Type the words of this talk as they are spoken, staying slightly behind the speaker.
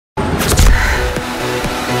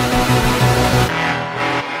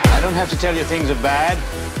have to tell you things are bad.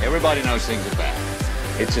 Everybody knows things are bad.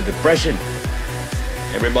 It's a depression.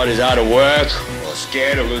 Everybody's out of work or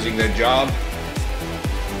scared of losing their job.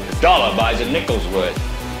 The dollar buys a nickel's worth.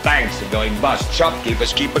 Banks are going bust.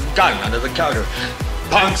 Shopkeepers keep a gun under the counter.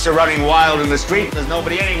 Punks are running wild in the street, and there's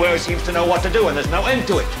nobody anywhere who seems to know what to do, and there's no end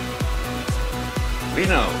to it. We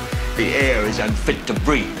know the air is unfit to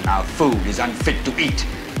breathe, and our food is unfit to eat.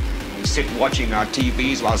 We sit watching our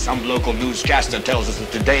TVs while some local newscaster tells us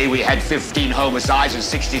that today we had 15 homicides and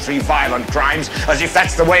 63 violent crimes, as if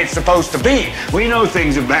that's the way it's supposed to be. We know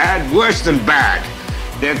things are bad, worse than bad.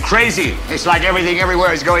 They're crazy. It's like everything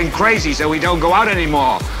everywhere is going crazy, so we don't go out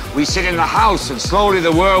anymore. We sit in the house, and slowly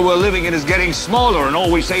the world we're living in is getting smaller, and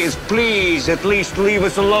all we say is, please, at least leave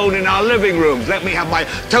us alone in our living rooms. Let me have my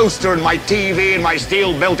toaster and my TV and my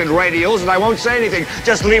steel-belted radios, and I won't say anything.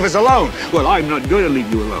 Just leave us alone. Well, I'm not going to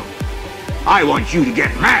leave you alone. I want you to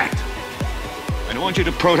get mad. I don't want you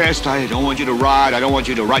to protest. I don't want you to riot. I don't want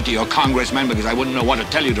you to write to your congressman because I wouldn't know what to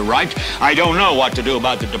tell you to write. I don't know what to do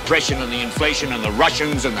about the depression and the inflation and the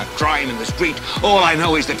Russians and the crime in the street. All I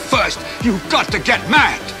know is that first, you've got to get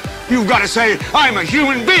mad. You've got to say, I'm a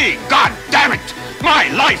human being. God damn it. My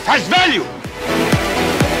life has value.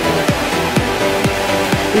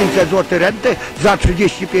 500 zł renty za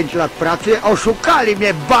 35 lat pracy. Oszukali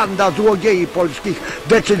mnie banda złodziei polskich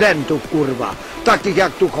decydentów, kurwa. Takich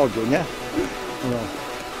jak tu chodzą, nie? No.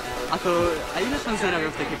 A ile pan zarabia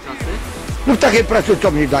w takiej pracy? No w takiej pracy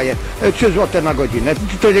co mi daje? 3 zł na godzinę.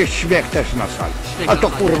 To jest śmiech też na sali. A to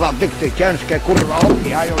kurwa dykty ciężkie, kurwa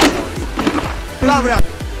obijają. Dobra.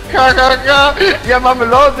 Ha, ha, ha. Ja mam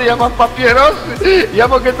lody, ja mam papierosy, ja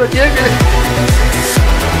mogę to nie wiedzieć.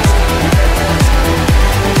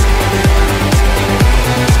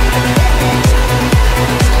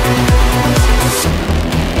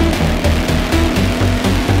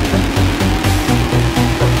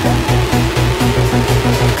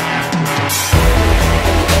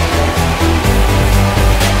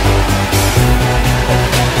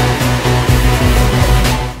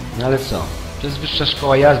 No ale co? To jest wyższa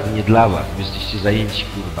szkoła jazdy, nie dla was. Wy jesteście zajęci,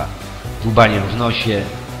 kurwa, dłubaniem w nosie.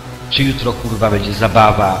 Czy jutro, kurwa, będzie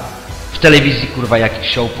zabawa? W telewizji, kurwa,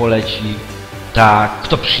 jakiś show poleci? Tak,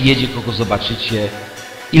 kto przyjedzie, kogo zobaczycie?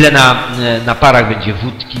 Ile na parach będzie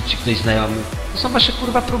wódki, czy ktoś znajomy? To są wasze,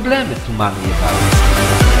 kurwa, problemy, tu mamy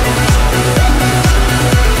jebane.